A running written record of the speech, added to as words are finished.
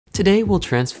Today we'll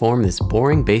transform this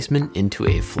boring basement into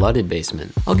a flooded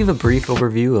basement. I'll give a brief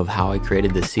overview of how I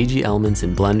created the CG elements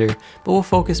in Blender, but we'll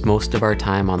focus most of our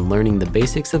time on learning the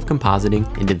basics of compositing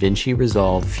in DaVinci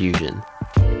Resolve Fusion.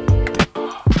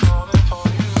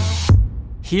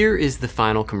 Here is the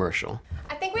final commercial.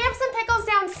 I think we have some pickles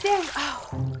downstairs.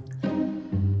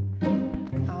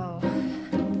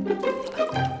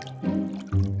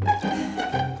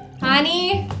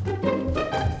 Honey,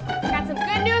 got some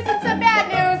good news and some bad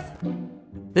news.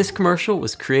 This commercial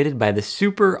was created by the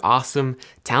super awesome,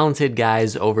 talented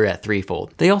guys over at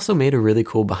Threefold. They also made a really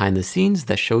cool behind the scenes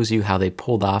that shows you how they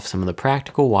pulled off some of the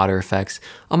practical water effects,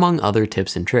 among other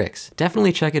tips and tricks.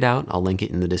 Definitely check it out, I'll link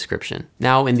it in the description.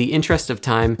 Now, in the interest of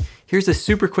time, here's a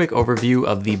super quick overview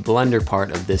of the Blender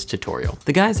part of this tutorial.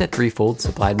 The guys at Threefold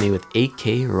supplied me with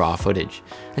 8K raw footage.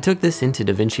 I took this into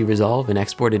DaVinci Resolve and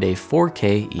exported a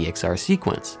 4K EXR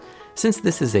sequence. Since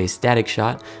this is a static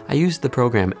shot, I used the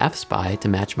program FSpy to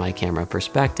match my camera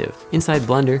perspective. Inside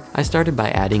Blender, I started by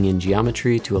adding in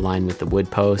geometry to align with the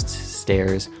wood posts,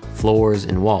 stairs, floors,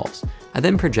 and walls. I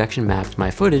then projection mapped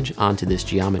my footage onto this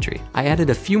geometry. I added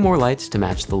a few more lights to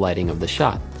match the lighting of the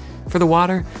shot. For the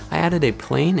water, I added a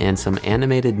plane and some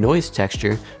animated noise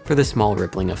texture for the small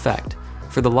rippling effect.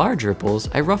 For the large ripples,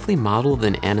 I roughly modeled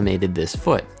and animated this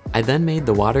foot. I then made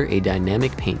the water a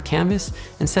dynamic paint canvas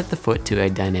and set the foot to a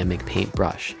dynamic paint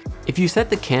brush. If you set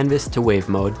the canvas to wave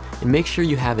mode and make sure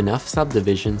you have enough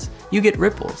subdivisions, you get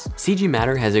ripples. CG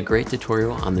Matter has a great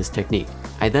tutorial on this technique.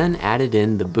 I then added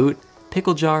in the boot,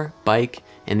 pickle jar, bike,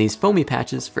 and these foamy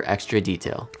patches for extra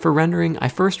detail. For rendering, I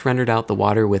first rendered out the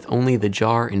water with only the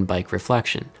jar and bike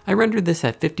reflection. I rendered this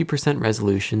at 50%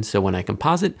 resolution, so when I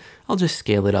composite, I'll just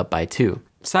scale it up by 2.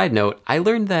 Side note, I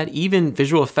learned that even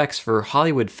visual effects for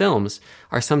Hollywood films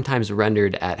are sometimes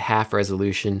rendered at half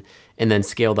resolution and then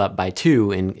scaled up by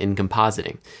 2 in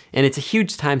compositing. And it's a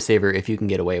huge time saver if you can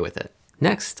get away with it.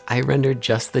 Next, I rendered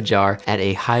just the jar at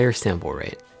a higher sample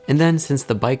rate. And then, since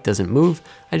the bike doesn't move,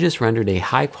 I just rendered a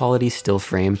high quality still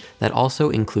frame that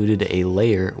also included a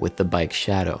layer with the bike's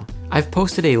shadow. I've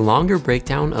posted a longer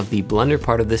breakdown of the Blender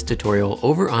part of this tutorial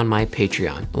over on my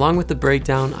Patreon. Along with the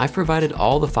breakdown, I've provided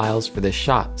all the files for this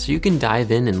shot, so you can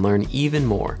dive in and learn even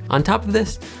more. On top of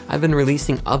this, I've been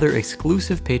releasing other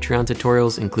exclusive Patreon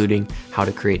tutorials, including how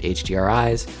to create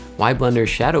HDRIs, why Blender's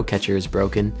shadow catcher is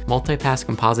broken, multipass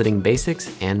compositing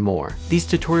basics, and more. These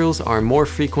tutorials are more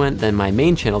frequent than my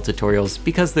main channel tutorials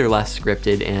because they're less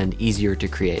scripted and easier to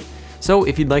create. So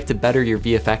if you'd like to better your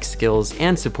VFX skills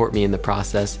and support me in the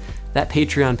process, that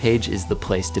Patreon page is the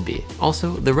place to be.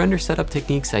 Also, the render setup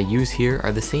techniques I use here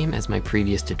are the same as my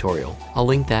previous tutorial. I'll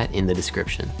link that in the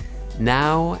description.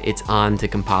 Now it's on to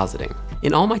compositing.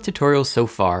 In all my tutorials so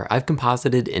far, I've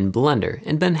composited in Blender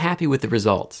and been happy with the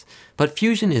results. But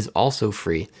Fusion is also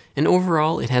free, and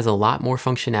overall it has a lot more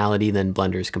functionality than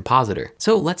Blender's compositor.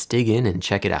 So let's dig in and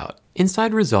check it out.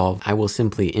 Inside Resolve, I will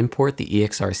simply import the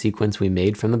EXR sequence we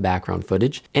made from the background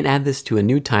footage and add this to a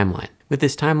new timeline. With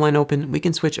this timeline open, we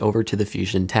can switch over to the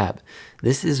Fusion tab.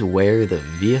 This is where the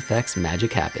VFX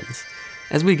magic happens.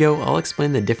 As we go, I'll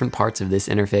explain the different parts of this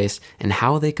interface and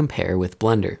how they compare with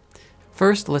Blender.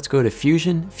 First, let's go to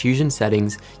Fusion, Fusion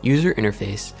Settings, User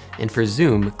Interface, and for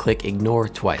Zoom, click Ignore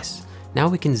twice. Now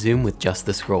we can zoom with just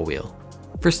the scroll wheel.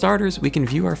 For starters, we can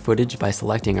view our footage by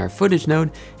selecting our footage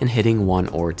node and hitting 1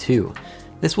 or 2.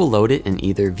 This will load it in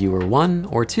either viewer 1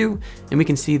 or 2, and we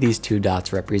can see these 2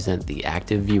 dots represent the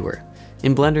active viewer.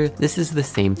 In Blender, this is the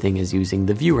same thing as using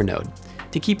the viewer node.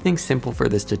 To keep things simple for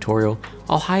this tutorial,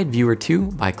 I'll hide viewer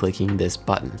 2 by clicking this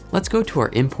button. Let's go to our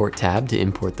import tab to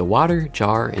import the water,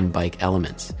 jar, and bike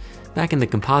elements. Back in the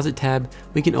composite tab,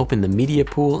 we can open the media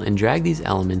pool and drag these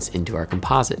elements into our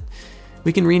composite.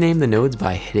 We can rename the nodes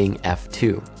by hitting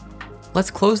F2.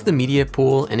 Let's close the media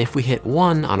pool, and if we hit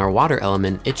 1 on our water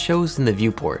element, it shows in the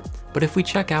viewport. But if we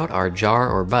check out our jar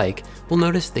or bike, we'll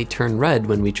notice they turn red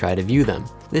when we try to view them.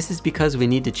 This is because we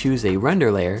need to choose a render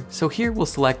layer, so here we'll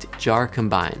select Jar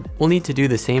Combined. We'll need to do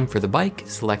the same for the bike,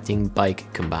 selecting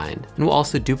Bike Combined. And we'll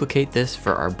also duplicate this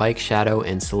for our bike shadow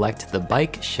and select the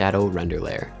Bike Shadow render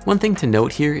layer. One thing to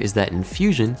note here is that in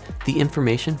Fusion, the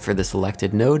information for the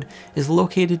selected node is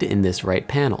located in this right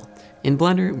panel. In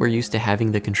Blender, we're used to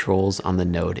having the controls on the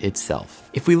node itself.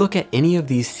 If we look at any of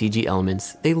these CG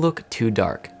elements, they look too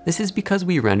dark. This is because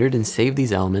we rendered and saved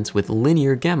these elements with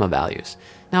linear gamma values.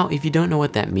 Now, if you don't know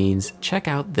what that means, check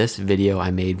out this video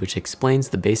I made which explains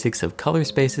the basics of color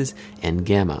spaces and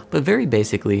gamma. But very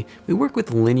basically, we work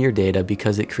with linear data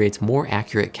because it creates more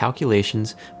accurate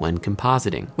calculations when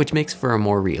compositing, which makes for a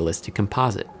more realistic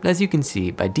composite. But as you can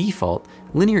see, by default,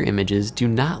 linear images do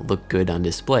not look good on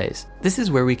displays. This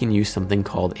is where we can use something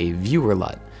called a viewer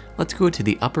LUT. Let's go to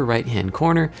the upper right hand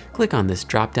corner, click on this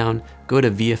drop down, go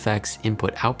to VFX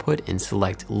Input Output and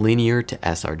select Linear to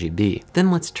sRGB.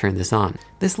 Then let's turn this on.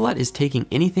 This LUT is taking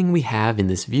anything we have in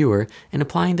this viewer and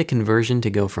applying the conversion to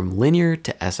go from linear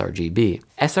to sRGB.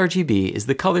 sRGB is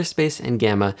the color space and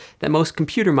gamma that most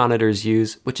computer monitors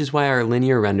use, which is why our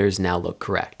linear renders now look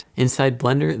correct. Inside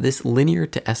Blender, this linear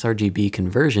to sRGB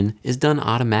conversion is done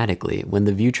automatically when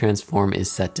the view transform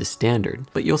is set to standard.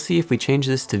 But you'll see if we change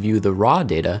this to view the raw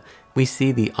data, we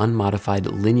see the unmodified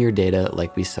linear data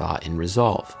like we saw in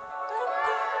Resolve.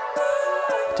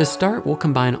 To start, we'll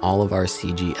combine all of our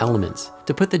CG elements.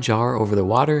 To put the jar over the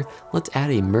water, let's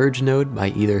add a merge node by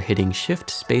either hitting Shift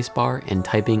spacebar and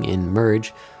typing in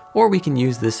merge, or we can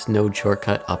use this node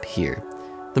shortcut up here.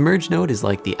 The merge node is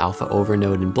like the alpha over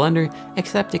node in Blender,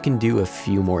 except it can do a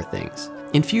few more things.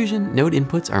 In Fusion, node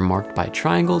inputs are marked by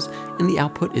triangles and the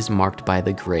output is marked by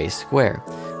the gray square.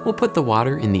 We'll put the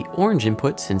water in the orange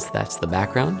input since that's the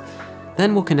background.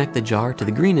 Then we'll connect the jar to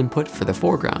the green input for the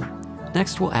foreground.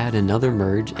 Next we'll add another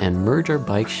merge and merge our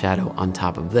bike shadow on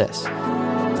top of this.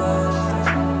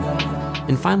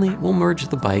 And finally, we'll merge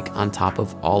the bike on top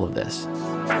of all of this.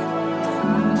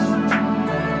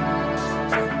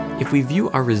 If we view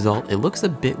our result, it looks a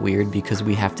bit weird because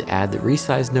we have to add the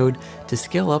resize node to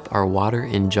scale up our water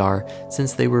and jar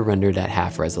since they were rendered at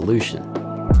half resolution.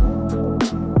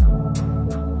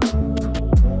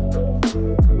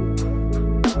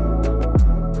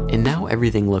 And now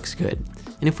everything looks good.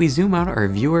 And if we zoom out our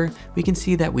viewer, we can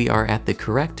see that we are at the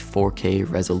correct 4K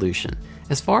resolution.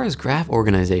 As far as graph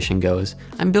organization goes,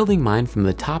 I'm building mine from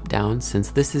the top down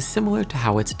since this is similar to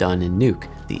how it's done in Nuke,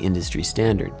 the industry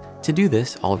standard. To do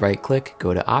this, I'll right click,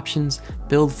 go to Options,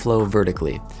 Build Flow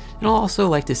Vertically. And I'll also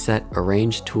like to set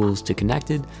Arrange Tools to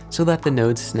Connected so that the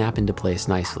nodes snap into place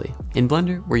nicely. In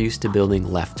Blender, we're used to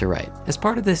building left to right. As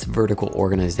part of this vertical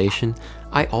organization,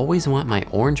 I always want my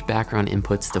orange background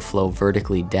inputs to flow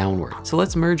vertically downward. So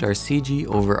let's merge our CG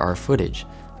over our footage.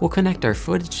 We'll connect our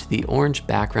footage to the orange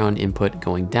background input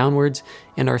going downwards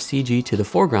and our CG to the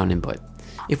foreground input.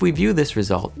 If we view this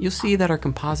result, you'll see that our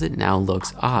composite now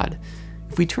looks odd.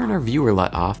 If we turn our viewer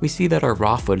LUT off, we see that our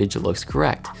raw footage looks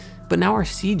correct, but now our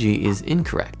CG is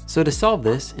incorrect. So to solve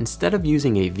this, instead of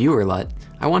using a viewer LUT,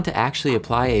 I want to actually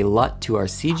apply a LUT to our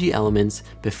CG elements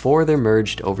before they're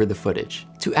merged over the footage.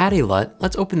 To add a LUT,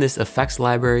 let's open this effects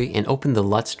library and open the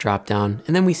LUTs dropdown,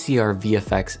 and then we see our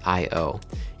VFX IO.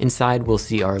 Inside, we'll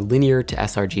see our linear to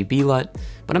sRGB LUT,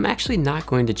 but I'm actually not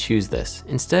going to choose this.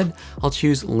 Instead, I'll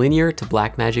choose linear to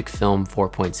Blackmagic Film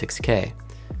 4.6K.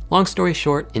 Long story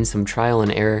short, in some trial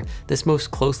and error, this most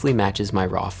closely matches my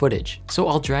raw footage. So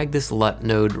I'll drag this LUT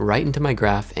node right into my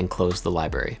graph and close the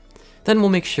library. Then we'll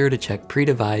make sure to check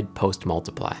pre-divide,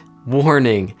 post-multiply.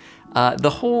 Warning, the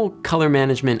whole color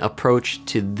management approach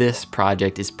to this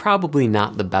project is probably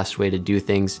not the best way to do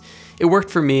things. It worked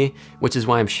for me, which is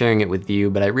why I'm sharing it with you,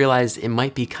 but I realize it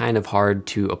might be kind of hard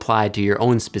to apply to your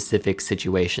own specific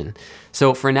situation.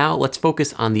 So for now, let's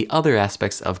focus on the other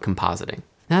aspects of compositing.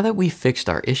 Now that we've fixed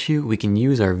our issue, we can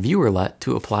use our viewer LUT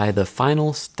to apply the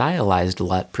final stylized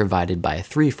LUT provided by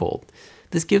Threefold.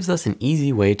 This gives us an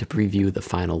easy way to preview the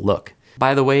final look.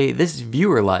 By the way, this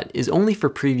viewer LUT is only for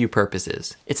preview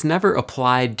purposes. It's never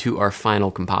applied to our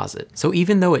final composite. So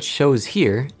even though it shows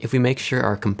here, if we make sure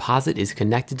our composite is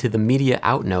connected to the media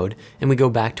out node and we go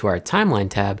back to our timeline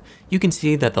tab, you can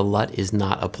see that the LUT is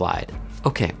not applied.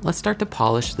 Okay, let's start to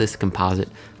polish this composite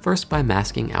first by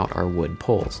masking out our wood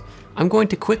poles. I'm going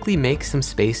to quickly make some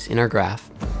space in our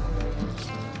graph.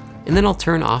 And then I'll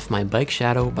turn off my bike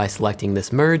shadow by selecting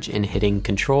this merge and hitting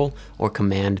Ctrl or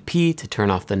Command P to turn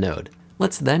off the node.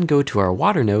 Let's then go to our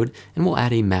water node and we'll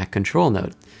add a Mac control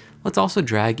node. Let's also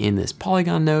drag in this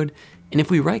polygon node, and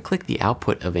if we right click the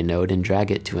output of a node and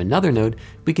drag it to another node,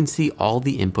 we can see all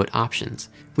the input options.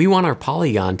 We want our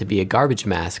polygon to be a garbage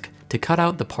mask to cut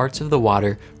out the parts of the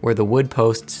water where the wood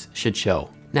posts should show.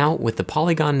 Now, with the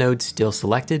polygon node still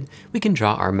selected, we can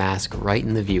draw our mask right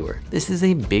in the viewer. This is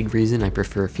a big reason I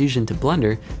prefer Fusion to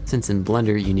Blender, since in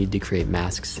Blender you need to create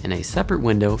masks in a separate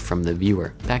window from the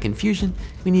viewer. Back in Fusion,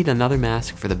 we need another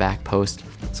mask for the back post,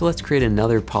 so let's create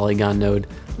another polygon node,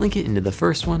 link it into the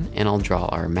first one, and I'll draw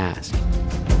our mask.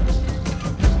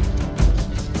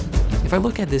 If I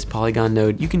look at this polygon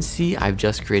node, you can see I've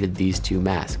just created these two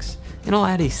masks, and I'll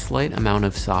add a slight amount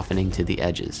of softening to the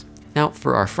edges. Now,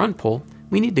 for our front pole,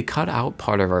 we need to cut out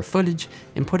part of our footage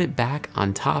and put it back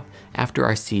on top after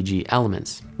our CG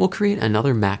elements. We'll create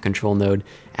another Mac control node,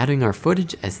 adding our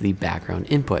footage as the background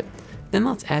input. Then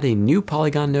let's add a new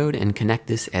polygon node and connect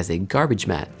this as a garbage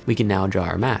mat. We can now draw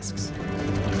our masks.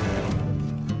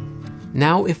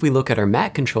 Now, if we look at our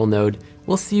Mac control node, we'll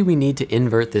we'll see we need to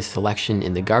invert this selection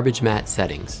in the garbage matte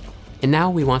settings. And now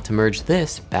we want to merge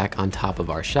this back on top of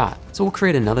our shot. So we'll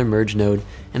create another merge node,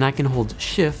 and I can hold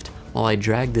Shift while I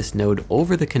drag this node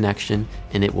over the connection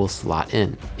and it will slot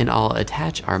in. And I'll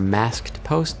attach our masked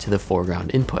post to the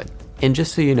foreground input. And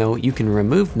just so you know, you can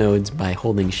remove nodes by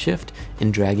holding Shift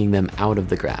and dragging them out of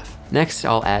the graph. Next,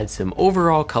 I'll add some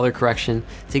overall color correction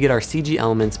to get our CG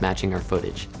elements matching our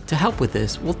footage. To help with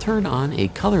this, we'll turn on a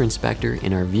color inspector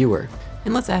in our viewer.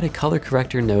 And let's add a color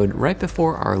corrector node right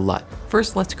before our LUT.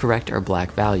 First, let's correct our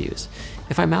black values.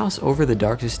 If I mouse over the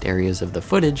darkest areas of the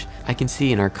footage, I can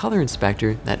see in our color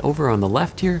inspector that over on the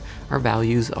left here, our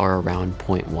values are around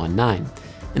 0.19,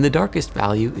 and the darkest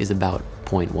value is about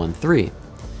 0.13.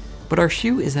 But our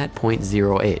shoe is at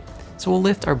 0.08, so we'll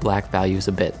lift our black values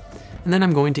a bit. And then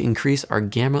I'm going to increase our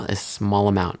gamma a small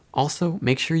amount. Also,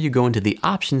 make sure you go into the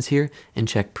options here and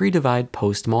check pre-divide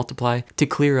post multiply to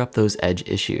clear up those edge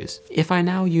issues. If I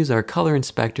now use our color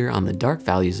inspector on the dark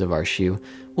values of our shoe,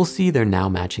 we'll see they're now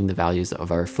matching the values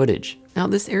of our footage. Now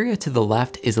this area to the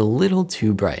left is a little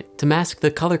too bright. To mask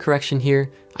the color correction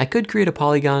here, I could create a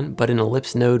polygon, but an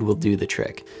ellipse node will do the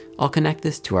trick. I'll connect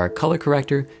this to our color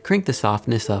corrector, crank the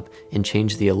softness up, and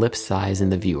change the ellipse size in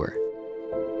the viewer.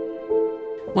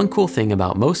 One cool thing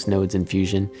about most nodes in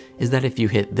Fusion is that if you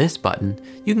hit this button,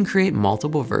 you can create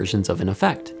multiple versions of an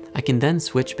effect. I can then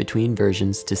switch between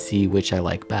versions to see which I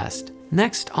like best.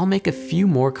 Next, I'll make a few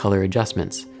more color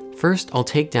adjustments. First, I'll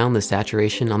take down the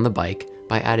saturation on the bike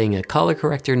by adding a color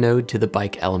corrector node to the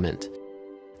bike element.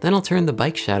 Then I'll turn the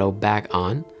bike shadow back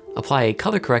on, apply a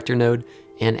color corrector node,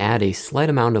 and add a slight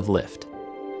amount of lift.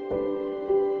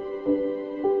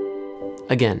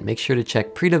 Again, make sure to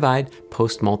check pre-divide,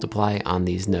 post-multiply on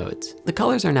these nodes. The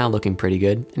colors are now looking pretty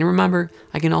good, and remember,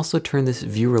 I can also turn this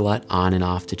viewer LUT on and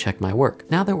off to check my work.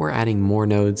 Now that we're adding more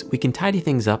nodes, we can tidy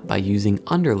things up by using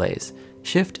underlays.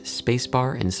 Shift,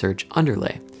 spacebar, and search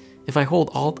underlay. If I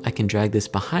hold Alt, I can drag this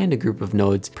behind a group of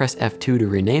nodes, press F2 to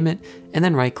rename it, and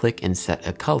then right-click and set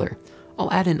a color.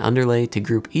 I'll add an underlay to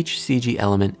group each CG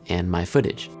element and my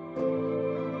footage.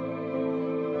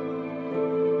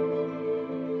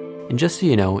 And just so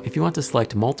you know, if you want to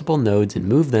select multiple nodes and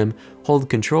move them, hold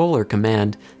Control or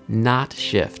Command, not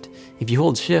Shift. If you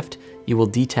hold Shift, you will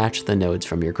detach the nodes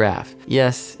from your graph.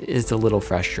 Yes, it's a little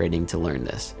frustrating to learn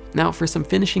this. Now for some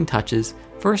finishing touches,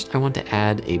 first I want to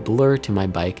add a blur to my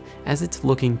bike as it's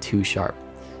looking too sharp.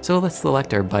 So let's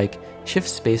select our bike, Shift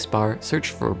Spacebar, search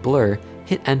for Blur,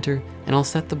 hit Enter, and I'll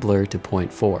set the blur to 0.4.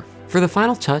 For the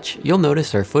final touch, you'll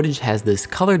notice our footage has this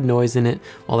colored noise in it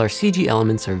while our CG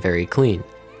elements are very clean.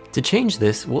 To change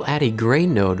this, we'll add a gray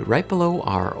node right below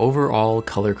our overall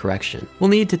color correction. We'll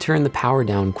need to turn the power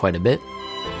down quite a bit.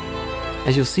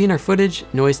 As you'll see in our footage,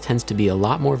 noise tends to be a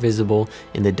lot more visible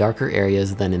in the darker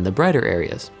areas than in the brighter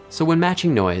areas. So when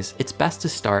matching noise, it's best to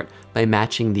start by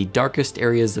matching the darkest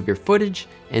areas of your footage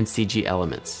and CG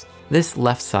elements. This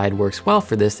left side works well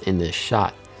for this in this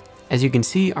shot. As you can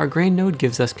see, our gray node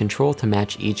gives us control to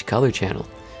match each color channel.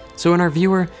 So in our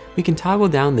viewer, we can toggle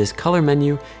down this color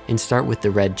menu and start with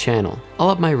the red channel. I'll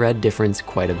up my red difference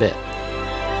quite a bit.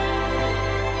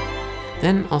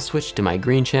 Then I'll switch to my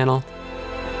green channel,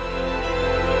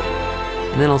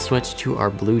 and then I'll switch to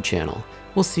our blue channel.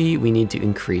 We'll see we need to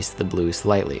increase the blue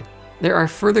slightly. There are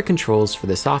further controls for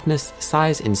the softness,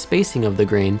 size, and spacing of the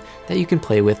grain that you can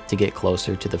play with to get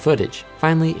closer to the footage.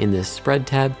 Finally, in this spread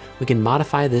tab, we can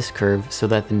modify this curve so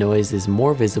that the noise is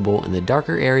more visible in the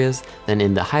darker areas than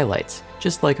in the highlights,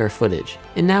 just like our footage.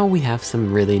 And now we have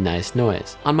some really nice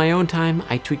noise. On my own time,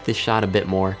 I tweaked this shot a bit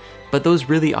more, but those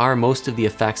really are most of the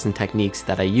effects and techniques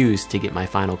that I use to get my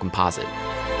final composite.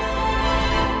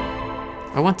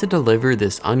 I want to deliver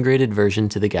this ungraded version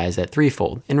to the guys at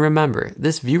Threefold. And remember,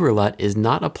 this viewer LUT is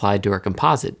not applied to our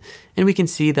composite, and we can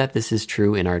see that this is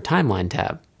true in our timeline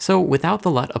tab. So without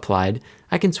the LUT applied,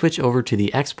 I can switch over to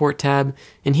the export tab,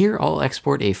 and here I'll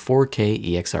export a 4K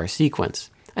EXR sequence.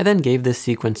 I then gave this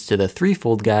sequence to the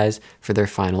Threefold guys for their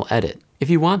final edit. If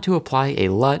you want to apply a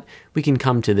LUT, we can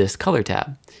come to this color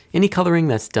tab. Any coloring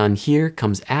that's done here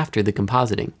comes after the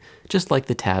compositing, just like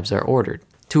the tabs are ordered.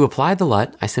 To apply the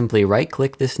LUT, I simply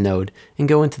right-click this node and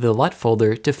go into the LUT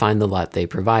folder to find the LUT they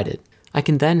provided. I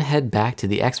can then head back to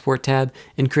the Export tab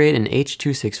and create an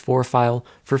H.264 file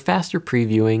for faster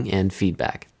previewing and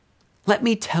feedback. Let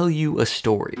me tell you a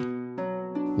story.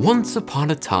 Once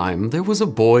upon a time, there was a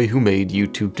boy who made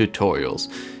YouTube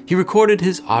tutorials. He recorded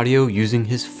his audio using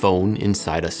his phone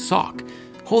inside a sock,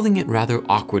 holding it rather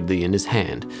awkwardly in his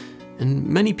hand. And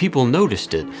many people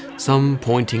noticed it, some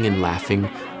pointing and laughing,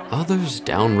 others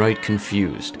downright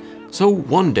confused. So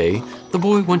one day, the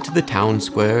boy went to the town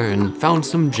square and found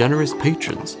some generous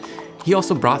patrons. He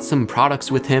also brought some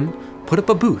products with him, put up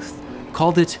a booth,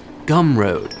 called it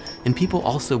Gumroad, and people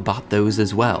also bought those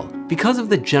as well. Because of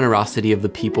the generosity of the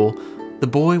people, the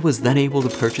boy was then able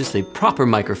to purchase a proper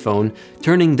microphone,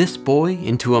 turning this boy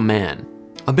into a man.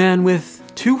 A man with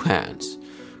 2 hands,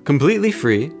 completely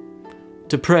free,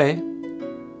 to pray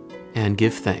and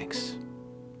give thanks.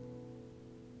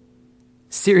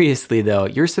 Seriously though,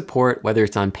 your support, whether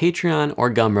it's on Patreon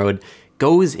or Gumroad,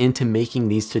 goes into making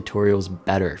these tutorials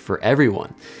better for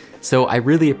everyone. So I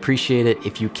really appreciate it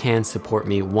if you can support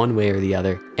me one way or the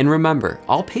other. And remember,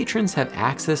 all patrons have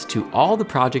access to all the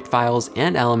project files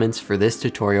and elements for this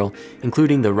tutorial,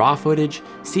 including the raw footage,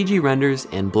 CG renders,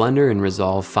 and Blender and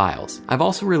Resolve files. I've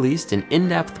also released an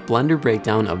in-depth Blender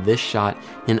breakdown of this shot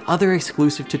and other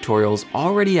exclusive tutorials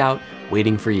already out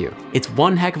waiting for you. It's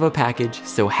one heck of a package,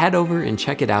 so head over and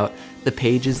check it out. The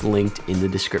page is linked in the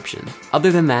description.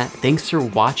 Other than that, thanks for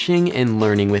watching and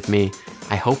learning with me.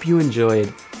 I hope you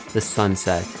enjoyed the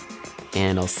sunset,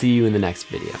 and I'll see you in the next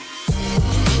video.